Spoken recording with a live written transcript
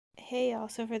Hey,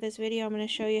 also for this video, I'm going to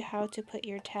show you how to put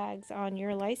your tags on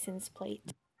your license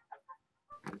plate.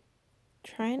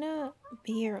 Trying to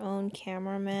be your own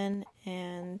cameraman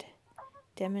and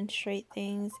demonstrate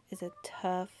things is a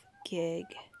tough gig.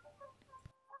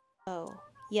 Oh,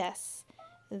 yes,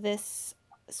 this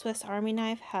Swiss Army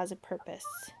knife has a purpose.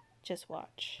 Just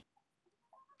watch.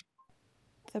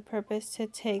 The purpose to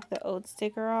take the oat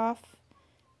sticker off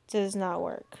does not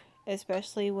work,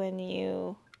 especially when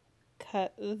you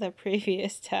cut the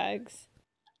previous tags.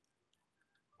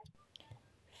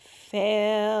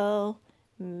 Fail.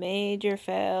 Major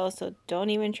fail. So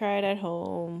don't even try it at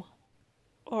home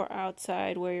or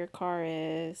outside where your car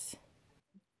is.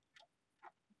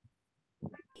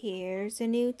 Here's a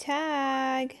new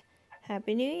tag.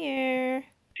 Happy New Year.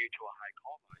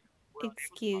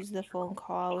 Excuse the phone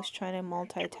call. I was trying to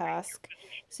multitask.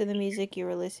 So the music you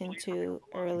were listening to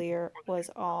earlier was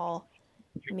all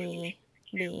me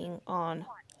being on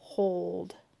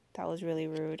hold. That was really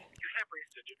rude. You have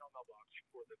raised a general mailbox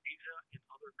for the visa and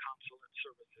other consulate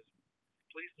services.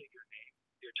 Please leave your name,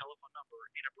 your telephone number,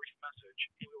 and a brief message,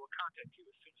 and we will contact you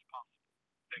as soon as possible.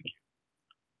 Thank you.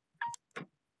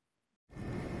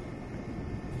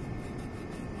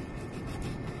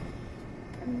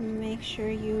 Make sure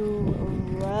you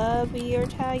rub your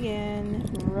tag in.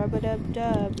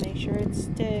 Rub-a-dub-dub. Make sure it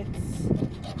sticks.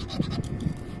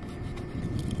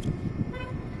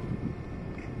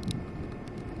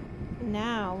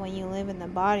 Now, when you live in the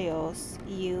barrios,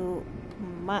 you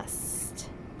must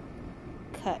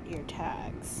cut your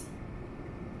tags.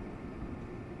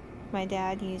 My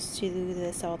dad used to do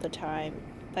this all the time,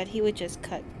 but he would just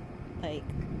cut, like,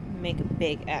 make a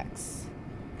big X.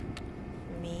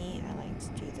 Me, I like to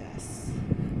do this.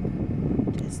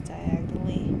 Just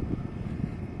diagonally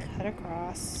cut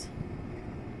across,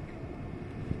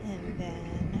 and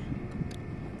then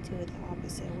do it the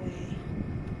opposite way.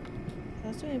 I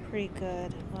was doing pretty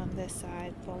good on this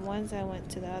side, but once I went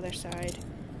to the other side,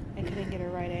 I couldn't get a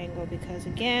right angle because,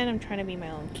 again, I'm trying to be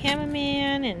my own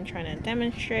cameraman and trying to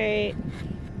demonstrate.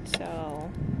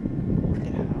 So, look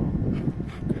at how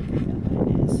crooked that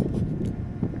line is.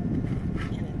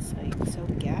 And it's like so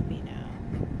gappy now.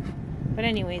 But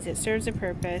anyways, it serves a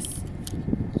purpose.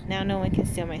 Now no one can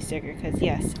steal my sticker because,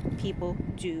 yes, people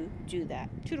do that.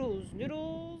 Toodles,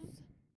 noodles!